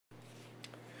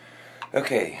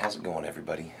Okay, how's it going,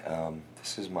 everybody?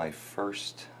 This is my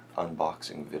first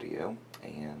unboxing video,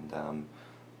 and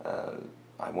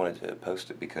I wanted to post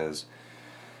it because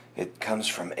it comes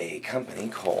from a company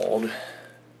called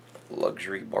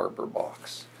Luxury Barber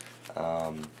Box.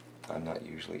 I'm not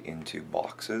usually into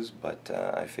boxes, but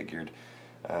I figured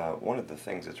one of the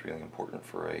things that's really important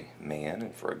for a man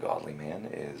and for a godly man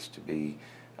is to be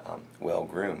well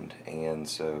groomed, and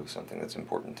so something that's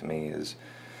important to me is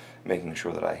making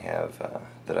sure that I have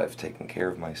that I've taken care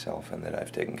of myself and that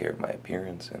I've taken care of my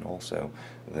appearance, and also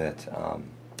that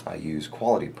I use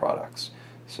quality products.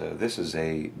 So this is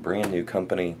a brand new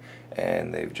company,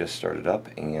 and they've just started up,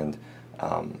 and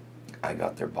I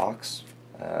got their box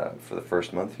for the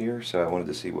first month here, so I wanted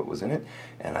to see what was in it,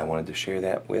 and I wanted to share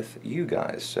that with you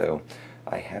guys. So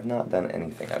I have not done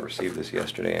anything. I received this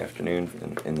yesterday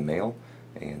afternoon in the mail,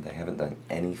 and I haven't done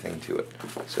anything to it.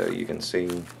 So you can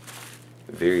see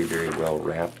very, very well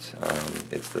wrapped.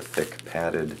 It's the thick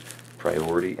padded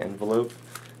priority envelope.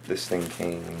 This thing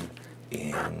came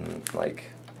in like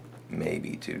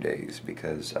maybe 2 days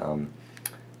because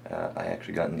I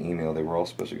actually got an email. They were all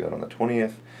supposed to go out on the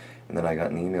 20th, and then I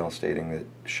got an email stating that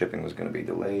shipping was going to be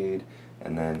delayed,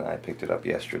 and then I picked it up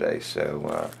yesterday,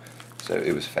 so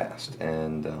it was fast.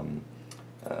 And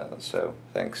so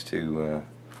thanks to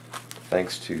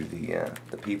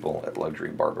the people at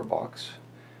Luxury Barber Box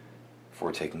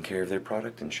for taking care of their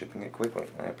product and shipping it quickly.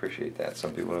 I appreciate that.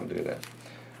 Some people don't do that.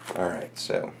 Alright,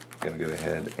 so I'm going to go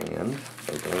ahead and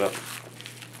open it up.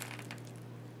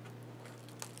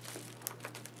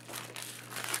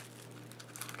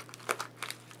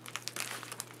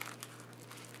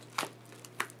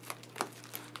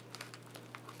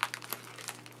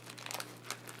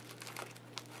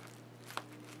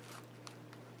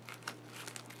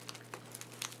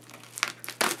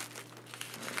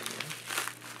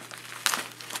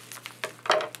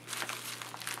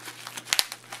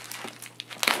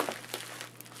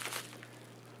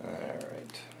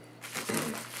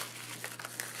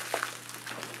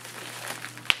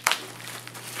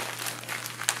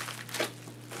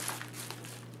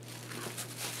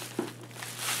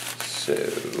 So,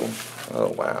 oh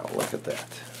wow, look at that.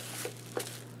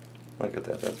 Look at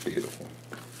that, that's beautiful.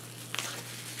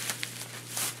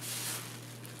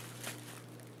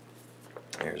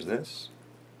 Here's this.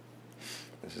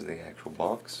 This is the actual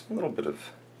box. A little bit of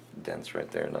dents right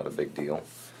there, not a big deal.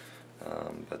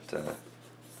 But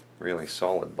really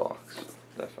solid box,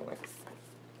 definitely.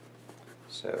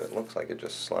 So it looks like it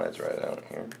just slides right out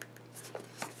here.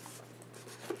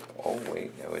 Oh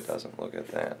wait, no it doesn't. Look at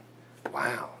that.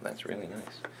 Wow, that's really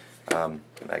nice.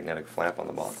 Magnetic flap on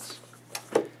the box,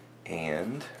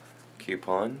 and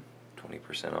coupon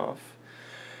 20% off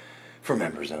for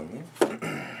members only.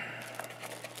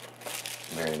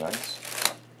 Very nice.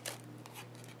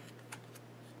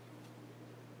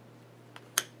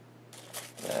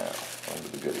 Now, on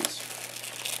to the goodies.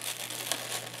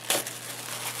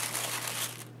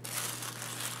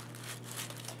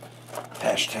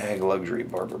 Hashtag Luxury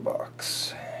Barber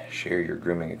Box. Share your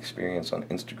grooming experience on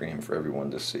Instagram for everyone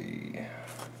to see.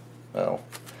 Well,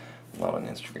 not on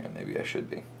Instagram, maybe I should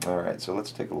be. Alright, so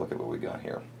let's take a look at what we got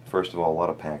here. First of all, a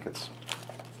lot of packets.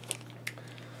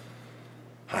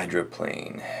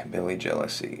 Hydroplane, Billy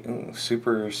Jealousy, ooh,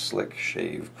 Super Slick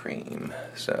Shave Cream.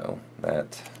 So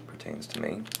that pertains to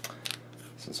me,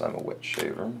 since I'm a wet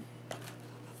shaver.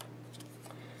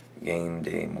 Game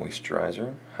Day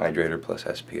Moisturizer, Hydrator plus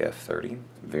SPF 30,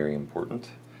 very important.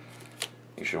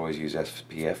 You should always use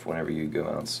SPF whenever you go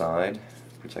outside.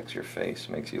 Protects your face,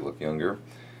 makes you look younger.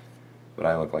 But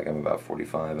I look like I'm about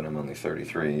 45 and I'm only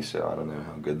 33, so I don't know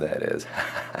how good that is.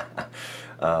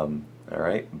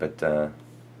 Alright, but let's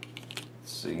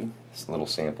see, some little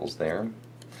samples there.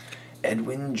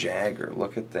 Edwin Jagger,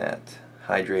 look at that.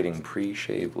 Hydrating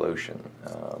pre-shave lotion.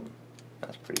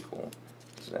 That's pretty cool.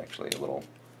 This is actually a little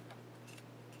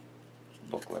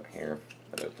booklet here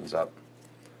that opens up.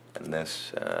 And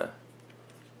this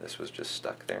was just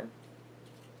stuck there.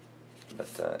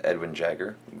 But Edwin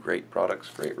Jagger, great products,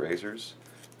 great razors.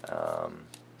 So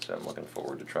I'm looking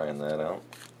forward to trying that out.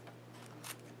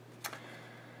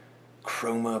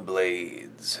 Chroma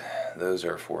Blades. Those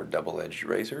are for double-edged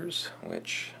razors,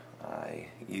 which I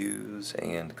use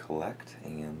and collect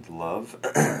and love.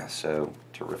 So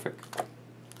terrific.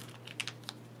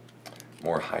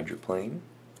 More Hydroplane,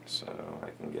 so I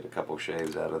can get a couple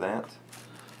shaves out of that.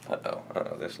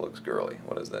 Uh-oh, this looks girly.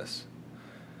 What is this?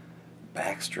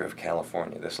 Baxter of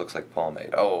California. This looks like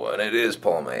pomade. Oh, and it is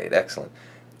pomade. Excellent.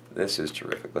 This is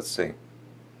terrific. Let's see. It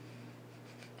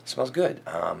smells good.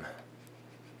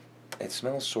 It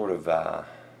smells sort of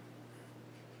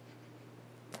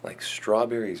like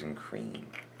strawberries and cream.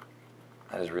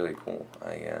 That is really cool.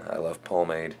 I love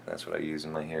pomade. That's what I use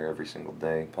in my hair every single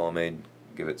day. Pomade,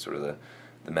 give it sort of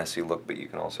the messy look, but you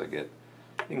can also get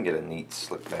a neat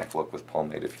slick back look with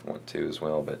pomade if you want to as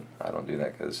well, but I don't do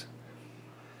that because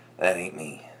that ain't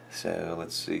me. So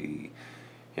let's see.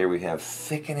 Here we have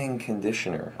thickening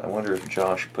conditioner. I wonder if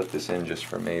Josh put this in just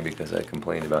for me because I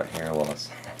complained about hair loss.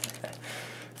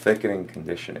 Thickening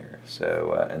conditioner.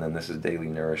 So, and then this is daily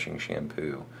nourishing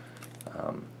shampoo.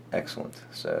 Excellent.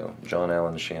 So, John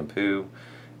Allen's shampoo,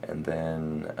 and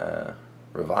then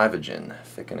Revivagen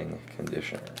thickening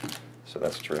conditioner. So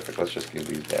that's terrific. Let's just give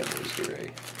these bad boys here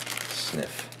a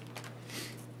sniff.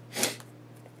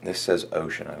 This says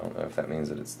ocean. I don't know if that means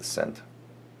that it's the scent.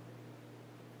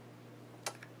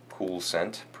 Cool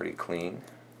scent, pretty clean.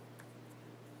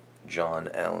 John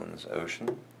Allen's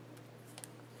Ocean.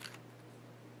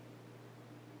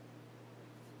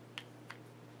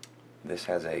 This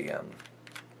has a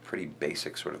pretty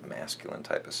basic sort of masculine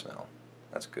type of smell.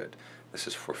 That's good. This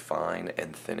is for fine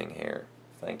and thinning hair.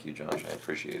 Thank you, Josh. I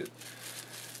appreciate it.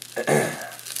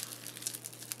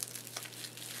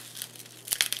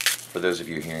 For those of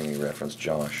you hearing me reference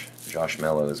Josh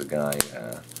Mello is a guy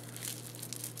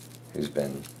who's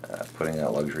been putting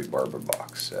out luxury Barber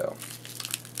box. So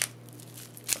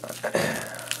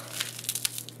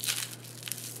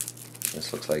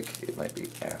this looks like it might be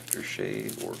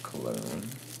aftershave or cologne.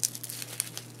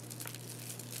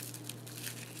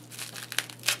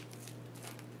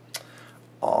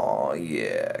 Oh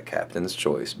yeah, Captain's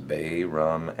Choice Bay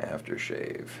Rum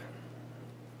Aftershave.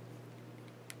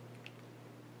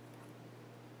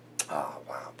 Oh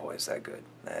wow, boy, is that good.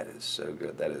 That is so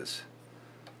good. That is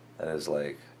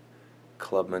like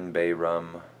Clubman Bay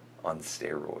Rum on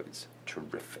steroids.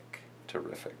 Terrific.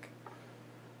 Terrific.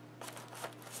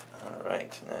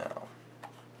 Alright, now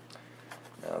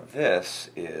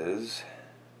this is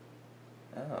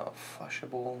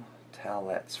flushable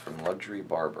towelettes from Luxury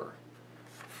Barber.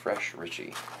 Fresh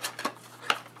Richie.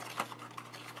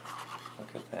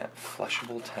 Look at that.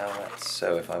 Flushable towelettes.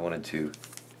 So if I wanted to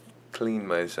clean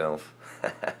myself,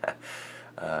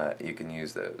 you can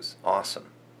use those. Awesome.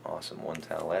 Awesome. One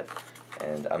towelette.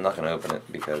 And I'm not going to open it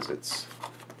because it's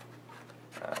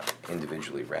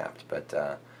individually wrapped,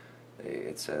 but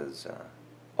it says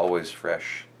always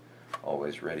fresh,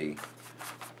 always ready.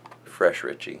 Fresh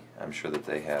Richie. I'm sure that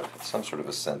they have some sort of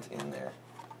a scent in there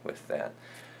with that.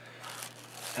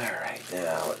 Alright,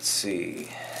 now let's see.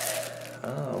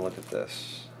 Oh, look at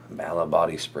this. Bala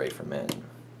body spray for men.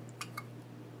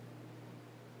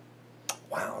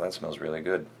 Wow, that smells really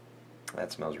good.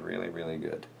 That smells really, really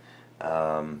good.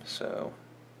 So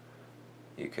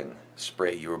you can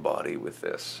spray your body with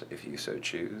this if you so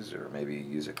choose, or maybe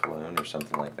use a cologne or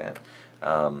something like that.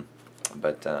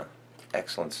 But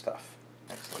excellent stuff.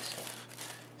 Excellent stuff.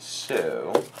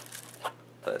 So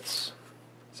let's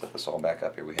set this all back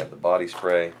up here. We have the body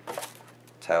spray,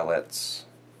 towelettes,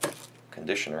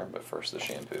 conditioner, but first the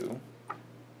shampoo,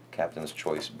 Captain's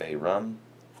Choice Bay Rum.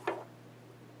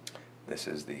 This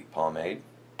is the pomade.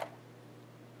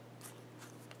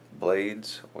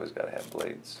 Blades, always got to have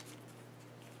blades.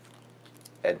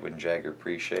 Edwin Jagger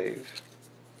Pre-Shave.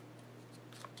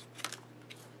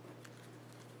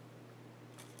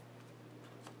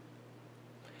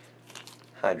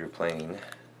 Hydroplane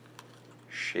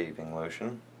shaving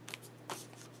lotion.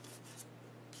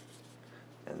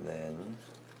 And then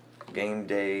Game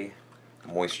Day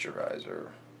moisturizer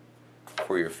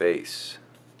for your face,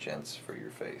 gents, for your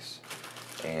face.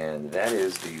 And that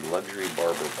is the Luxury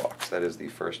Barber box. That is the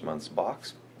first month's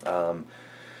box.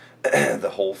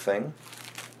 The whole thing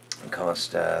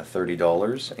cost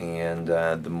 $30, and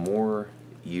the more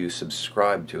you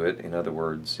subscribe to it, in other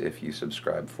words, if you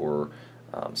subscribe for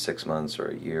 6 months or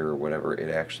a year or whatever, it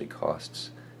actually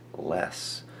costs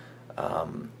less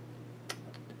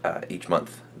each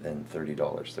month than $30.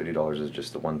 $30 is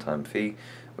just the one-time fee,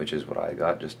 which is what I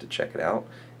got just to check it out.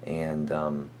 And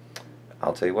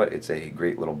I'll tell you what, it's a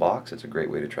great little box. It's a great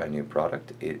way to try a new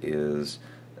product. It is,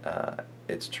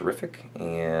 it's terrific,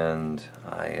 and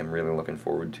I am really looking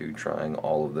forward to trying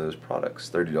all of those products.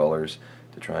 $30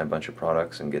 to try a bunch of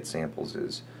products and get samples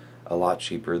is a lot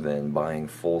cheaper than buying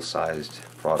full-sized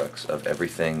products of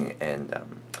everything, and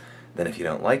then if you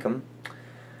don't like them,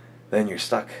 then you're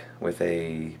stuck with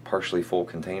a partially full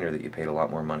container that you paid a lot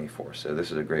more money for. So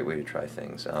this is a great way to try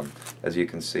things. As you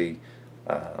can see,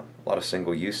 a lot of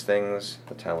single-use things.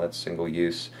 The towelettes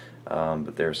single-use,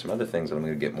 but there are some other things that I'm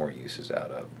going to get more uses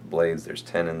out of. Blades, there's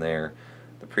 10 in there.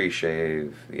 The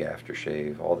pre-shave, the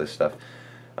aftershave, all this stuff.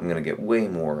 I'm going to get way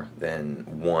more than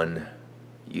one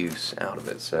use out of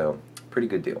it. So pretty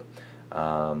good deal.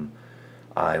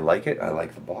 I like it. I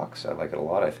like the box. I like it a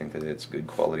lot. I think that it's good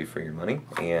quality for your money,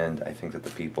 and I think that the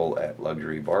people at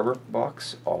Luxury Barber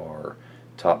Box are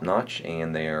top notch,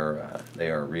 and they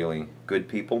are really good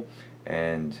people,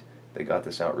 and they got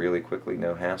this out really quickly,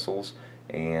 no hassles,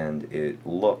 and it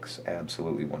looks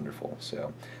absolutely wonderful.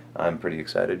 So I'm pretty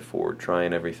excited for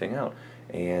trying everything out,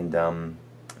 and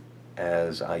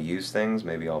as I use things,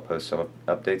 maybe I'll post some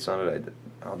updates on it.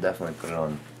 I'll definitely put it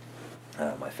on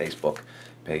my Facebook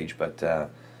page, but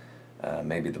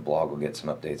maybe the blog will get some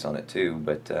updates on it too.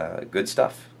 But good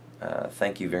stuff.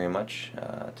 Thank you very much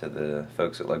to the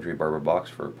folks at Luxury Barber Box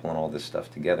for pulling all this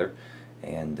stuff together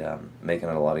and making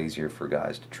it a lot easier for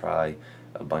guys to try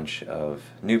a bunch of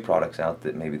new products out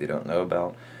that maybe they don't know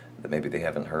about, that maybe they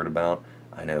haven't heard about.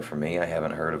 I know for me, I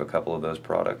haven't heard of a couple of those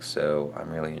products, so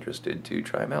I'm really interested to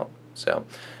try them out. So,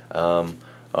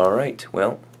 all right,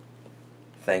 well,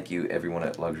 thank you everyone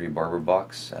at Luxury Barber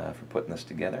Box for putting this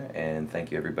together, and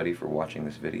thank you everybody for watching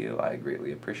this video. I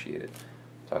greatly appreciate it.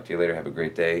 Talk to you later. Have a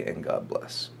great day, and God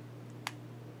bless.